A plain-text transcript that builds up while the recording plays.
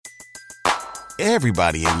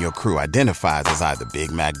Everybody in your crew identifies as either Big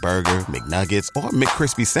Mac Burger, McNuggets, or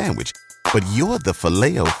McCrispy Sandwich. But you're the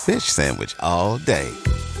Filet-O-Fish Sandwich all day.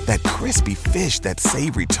 That crispy fish, that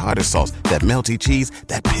savory tartar sauce, that melty cheese,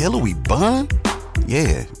 that pillowy bun.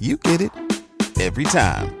 Yeah, you get it. Every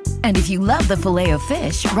time. And if you love the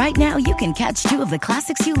Filet-O-Fish, right now you can catch two of the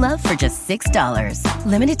classics you love for just $6.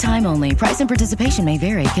 Limited time only. Price and participation may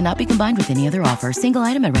vary. Cannot be combined with any other offer. Single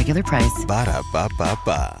item at regular price.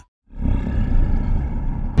 Ba-da-ba-ba-ba.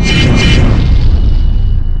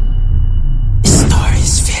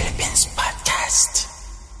 Stories Philippines Podcast.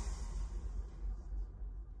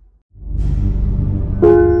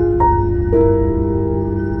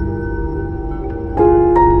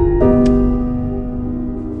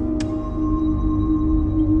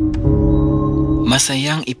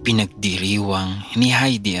 Masayang ipinagdiriwang ni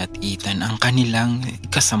Heidi at Ethan ang kanilang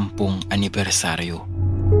 10th anibersaryo.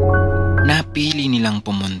 Napili nilang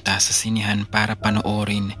pumunta sa sinihan para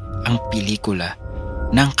panoorin ang pelikula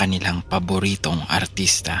ng kanilang paboritong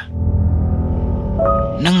artista.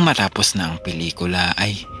 Nang matapos na ang pelikula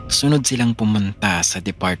ay sunod silang pumunta sa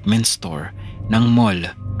department store ng mall.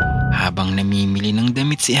 Habang namimili ng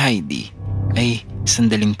damit si Heidi ay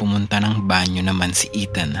sandaling pumunta ng banyo naman si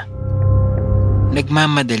Ethan.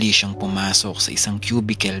 Nagmamadali siyang pumasok sa isang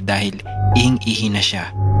cubicle dahil ihing-ihi na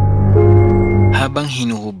siya. Habang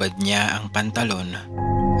hinuhubad niya ang pantalon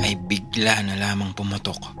ay bigla na lamang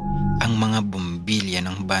pumutok ang mga bumbilya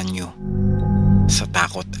ng banyo. Sa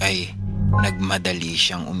takot ay nagmadali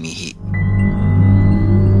siyang umihi.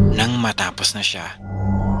 Nang matapos na siya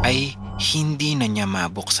ay hindi na niya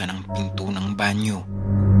mabuksan ang pinto ng banyo.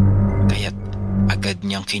 Kaya't agad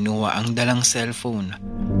niyang kinuha ang dalang cellphone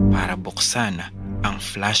para buksan ang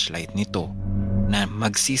flashlight nito na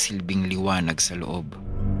magsisilbing liwanag sa loob.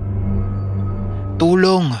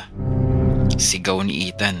 "Tulong!" sigaw ni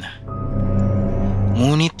Ethan.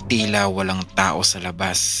 Ngunit tila walang tao sa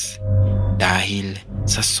labas dahil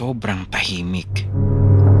sa sobrang tahimik.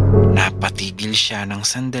 Napatigil siya ng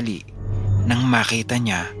sandali nang makita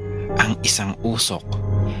niya ang isang usok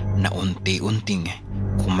na unti-unting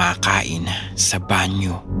kumakain sa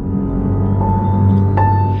banyo.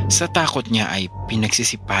 Sa takot niya ay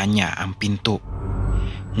pinagsisipa niya ang pinto.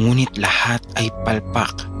 Ngunit lahat ay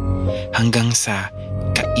palpak hanggang sa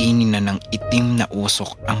kainin na ng itim na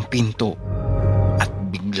usok ang pinto at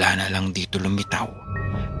bigla na lang dito lumitaw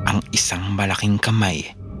ang isang malaking kamay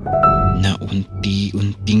na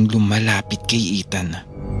unti-unting lumalapit kay Ethan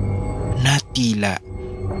na tila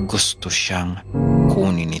gusto siyang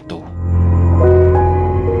kunin ito.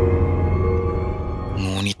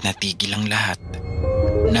 Ngunit natigil ang lahat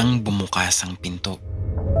nang bumukas ang pinto.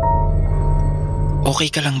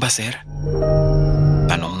 "Okay ka lang ba, sir?"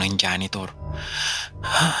 tanong ng janitor.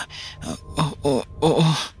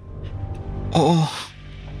 Oo.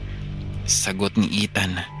 Sagot ni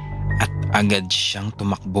Ethan at agad siyang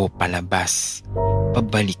tumakbo palabas,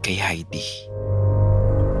 pabalik kay Heidi.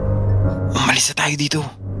 "Umalis na tayo dito,"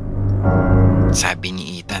 sabi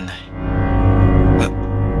ni Ethan.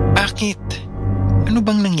 Bakit? Ano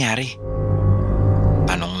bang nangyari?"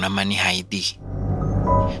 tanong naman ni Heidi.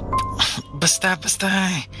 Basta,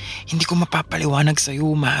 hindi ko mapapaliwanag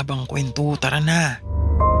sa'yo, mahabang kwento, tara na."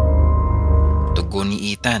 tugon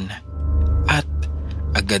ni Ethan at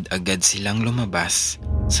agad-agad silang lumabas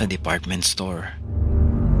sa department store.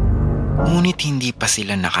 Ngunit hindi pa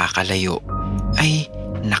sila nakakalayo ay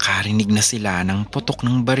nakarinig na sila ng putok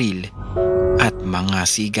ng baril at mga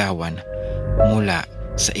sigawan mula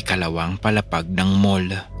sa ikalawang palapag ng mall.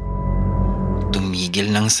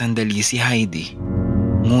 Tumigil ng sandali si Heidi,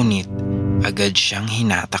 ngunit agad siyang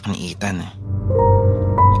hinatak ni Ethan.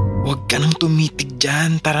 "Huwag ka nang tumitig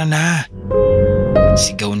dyan, tara na!"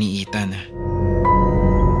 sigaw ni Ethan.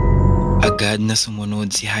 Agad na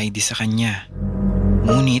sumunod si Heidi sa kanya,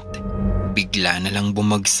 ngunit bigla na lang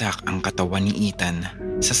bumagsak ang katawan ni Ethan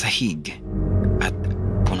sa sahig at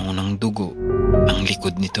puno ng dugo ang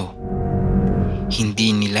likod nito.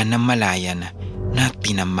 Hindi nila namalayan na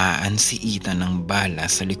tinamaan si Ethan ng bala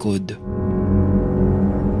sa likod.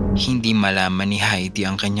 Hindi malaman ni Heidi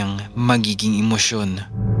ang kanyang magiging emosyon.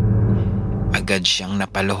 Agad siyang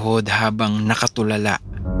napaluhod habang nakatulala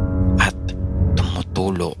at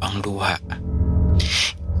tumutulo ang luha.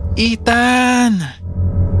 "Ethan!"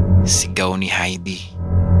 sigaw ni Heidi.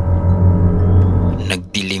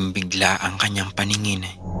 Nagdilim bigla ang kanyang paningin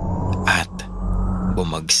at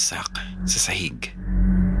bumagsak sa sahig.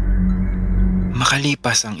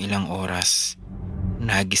 Makalipas ang ilang oras,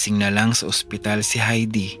 nagising na lang sa ospital si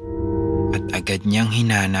Heidi at agad niyang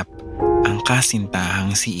hinanap ang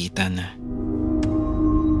kasintahang si Ethan.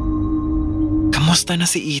 "Kamusta na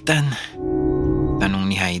si Ethan?" Tanong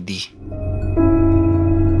ni Heidi.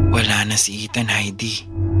 Wala na si Ethan, Heidi.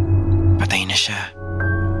 Patay na siya.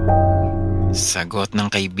 Sagot ng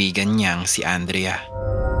kaibigan niyang si Andrea.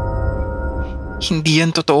 Hindi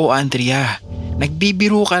yan totoo, Andrea.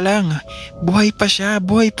 Nagbibiro ka lang. Buhay pa siya,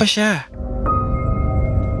 buhay pa siya.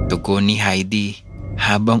 Tugon ni Heidi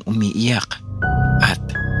habang umiiyak at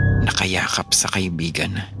nakayakap sa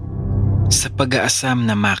kaibigan. Sa pag-aasam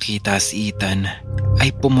na makita si Ethan,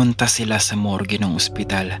 ay pumunta sila sa morgue ng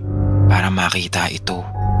ospital para makita ito.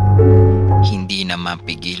 Hindi na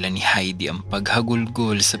mapigilan ni Heidi ang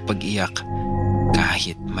paghagulgol sa pag-iyak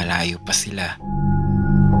kahit malayo pa sila.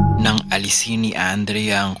 Nang alisin ni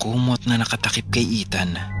Andrea ang kumot na nakatakip kay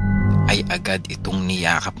Ethan, ay agad itong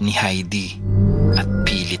niyakap ni Heidi at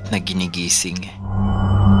pilit na ginigising.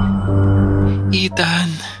 Ethan,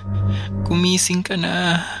 gumising ka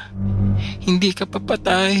na. Hindi ka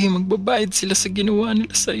papatay. Magbabayad sila sa ginawa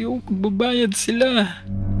nila sa'yo. Magbabayad sila.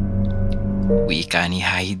 Wika ni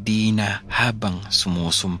Heidi na habang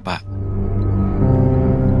sumusumpa.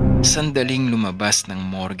 Sandaling lumabas ng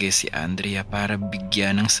morgue si Andrea para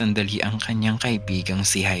bigyan ng sandali ang kanyang kaibigang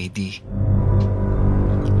si Heidi.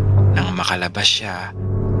 Nang makalabas siya,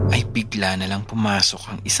 ay bigla na lang pumasok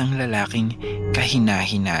ang isang lalaking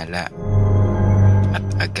kahina-hinala at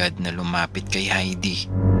agad na lumapit kay Heidi.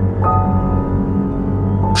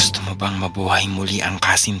 Gusto mo bang mabuhay muli ang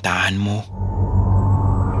kasintahan mo?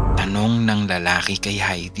 Tanong ng lalaki kay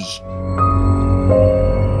Heidi.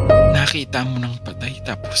 Nakita mo ng patay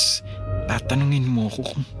tapos tatanungin mo ko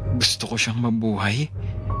kung gusto ko siyang mabuhay?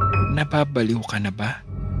 Nababaliw ka na ba?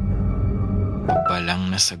 Pabalang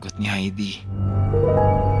na sagot ni Heidi.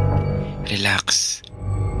 Relax.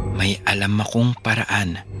 May alam akong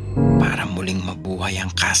paraan para muling mabuhay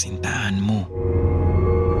ang kasintahan mo.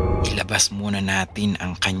 Ilabas muna natin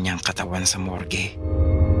ang kanyang katawan sa morgue.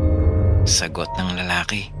 Sagot ng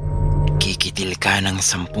lalaki. Kikitil ka ng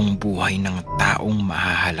 10 buhay ng taong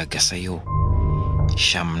mahahalaga sa'yo.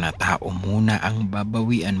 9 na tao muna ang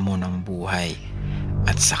babawian mo ng buhay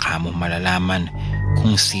at saka mo malalaman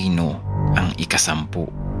kung sino ang ika-10.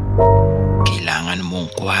 Kailangan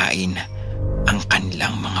mong kuhain ang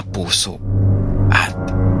kanilang mga puso at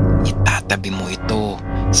itatabi mo ito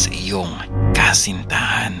sa iyong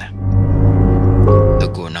kasintahan.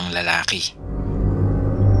 Tugon ng lalaki.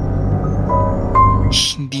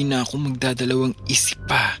 Hindi na ako magdadalawang isip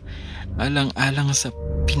pa. Alang-alang sa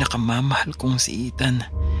pinakamamahal kong si Ethan.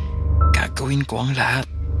 Gagawin ko ang lahat.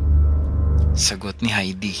 Sagot ni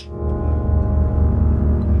Heidi.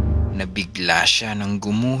 Nabigla siya nang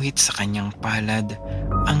gumuhit sa kanyang palad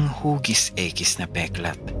ang hugis-ekis na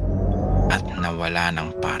peklat at nawala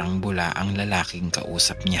ng parang bula ang lalaking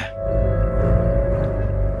kausap niya.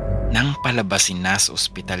 Nang palabasin na sa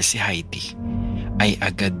ospital si Heidi, ay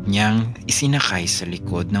agad niyang isinakay sa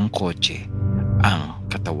likod ng kotse ang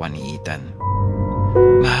katawan ni Ethan.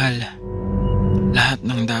 Mahal, lahat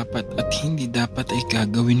ng dapat at hindi dapat ay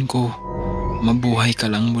gagawin ko. Mabuhay ka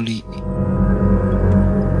lang muli.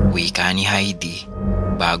 Wika ni Heidi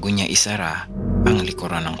bago niya isara ang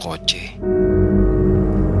likuran ng kotse.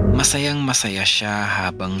 Masayang masaya siya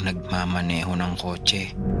habang nagmamaneho ng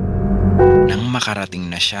kotse. Nang makarating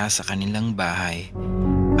na siya sa kanilang bahay,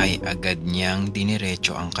 ay agad niyang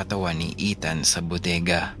diniretso ang katawan ni Ethan sa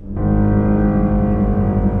bodega.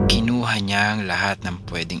 Kinuha niya ang lahat ng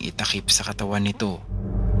pwedeng itakip sa katawan nito.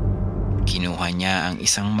 Kinuha niya ang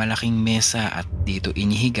isang malaking mesa at dito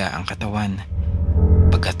inihiga ang katawan.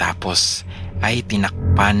 Pagkatapos ay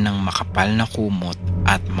tinakpan ng makapal na kumot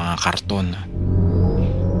at mga karton.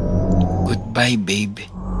 Goodbye babe,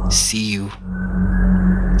 see you.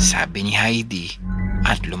 Sabi ni Heidi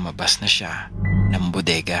at lumabas na siya ng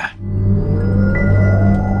bodega.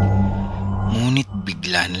 Ngunit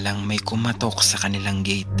bigla na lang may kumatok sa kanilang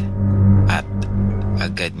gate at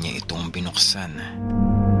agad niya itong binuksan.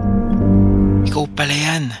 Ikaw pala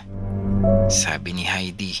yan, sabi ni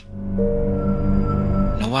Heidi.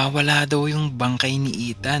 Nawawala daw yung bangkay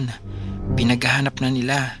ni Ethan. Pinaghahanap na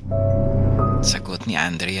nila. Sagot ni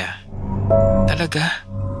Andrea. Talaga?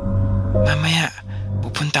 Mamaya,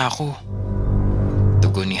 pupunta ako.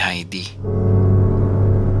 Tugon ni Heidi.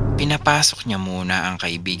 Pinapasok niya muna ang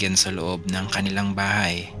kaibigan sa loob ng kanilang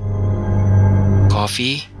bahay.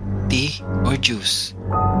 Coffee, tea, or juice?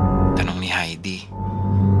 Tanong ni Heidi.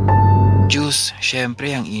 Juice,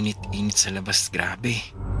 syempre ang init-init sa labas, grabe.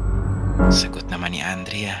 Sagot naman ni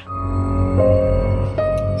Andrea.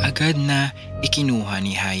 Agad na ikinuha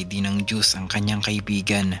ni Heidi ng juice ang kanyang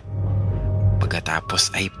kaibigan.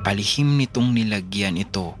 Pagkatapos ay palihim nitong nilagyan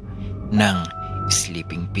ito ng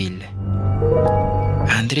sleeping pill.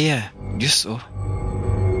 Andrea, juice oh.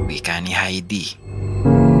 Wika ni Heidi.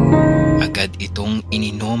 Agad itong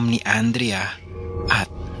ininom ni Andrea at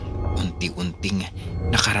unti-unting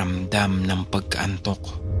nakaramdam ng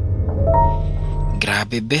pagkaantok.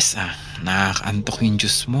 Grabe bes nakakaantok yung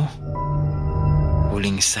juice mo.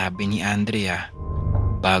 Huling sabi ni Andrea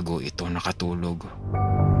bago ito nakatulog.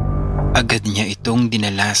 Agad niya itong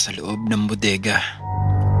dinala sa loob ng bodega.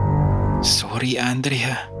 Sorry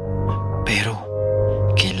Andrea, pero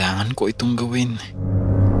kailangan ko itong gawin.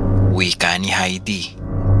 Wika ni Heidi.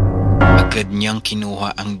 Agad niyang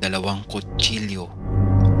kinuha ang 2 kutsilyo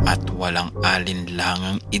at walang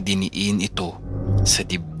alinlangang idiniin ito sa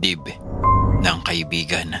dibdib ng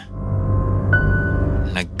kaibigan.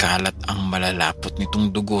 Nagkalat ang malalapot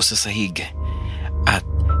nitong dugo sa sahig at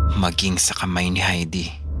maging sa kamay ni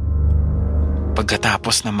Heidi.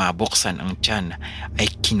 Pagkatapos na mabuksan ang tiyan ay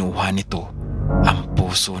kinuha nito ang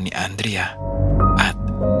puso ni Andrea at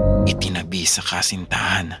itinabi sa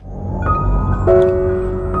kasintahan.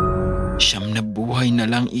 Siyam na buhay na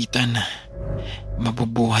lang, Ethan.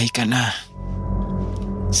 Mabubuhay ka na,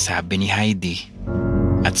 sabi ni Heidi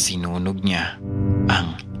at sinunog niya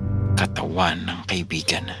ang katawan ng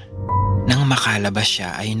kaibigan. Nang makalabas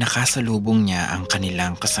siya ay nakasalubong niya ang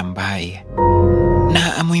kanilang kasambahay.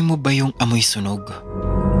 Naamoy mo ba yung amoy sunog?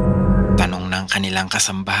 Tanong ng kanilang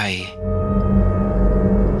kasambahay.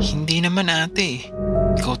 Hindi naman ate.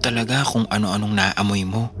 Ikaw talaga kung ano-anong naamoy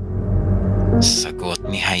mo, sagot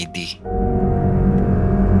ni Heidi.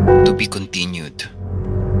 To be continued.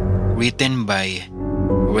 Written by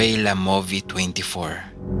Rayla Movie 24.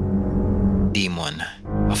 Demon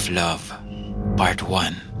of Love Part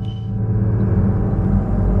 1.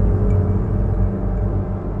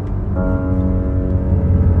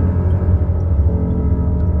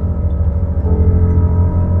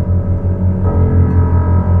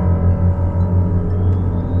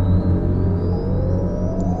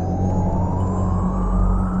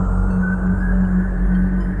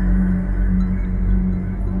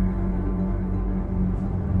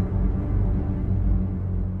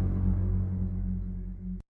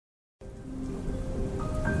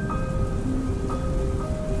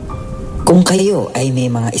 Kung kayo ay may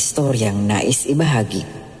mga istoryang nais ibahagi,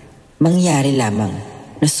 mangyari lamang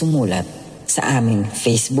na sumulat sa aming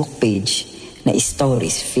Facebook page na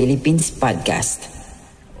Stories Philippines Podcast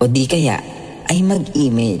o di kaya ay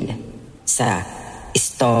mag-email sa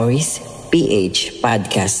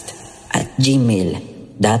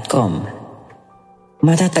storiesphpodcast@gmail.com.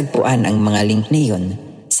 Matatagpuan ang mga link na iyon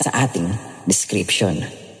sa ating description.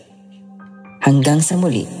 Hanggang sa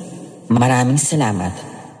muli, maraming salamat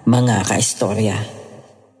mga kaistorya.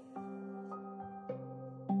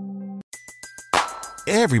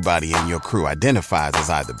 Everybody in your crew identifies as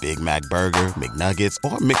either Big Mac Burger, McNuggets,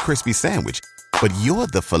 or McCrispy Sandwich. But you're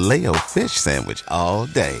the Filet-O-Fish Sandwich all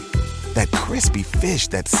day. That crispy fish,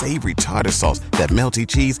 that savory tartar sauce, that melty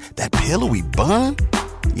cheese, that pillowy bun.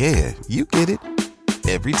 Yeah, you get it.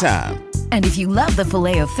 Every time. And if you love the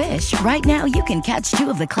Filet-O-Fish, right now you can catch 2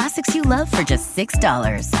 of the classics you love for just $6.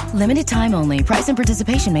 Limited time only. Price and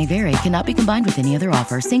participation may vary. Cannot be combined with any other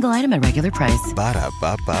offer. Single item at regular price.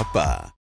 Ba-da-ba-ba-ba.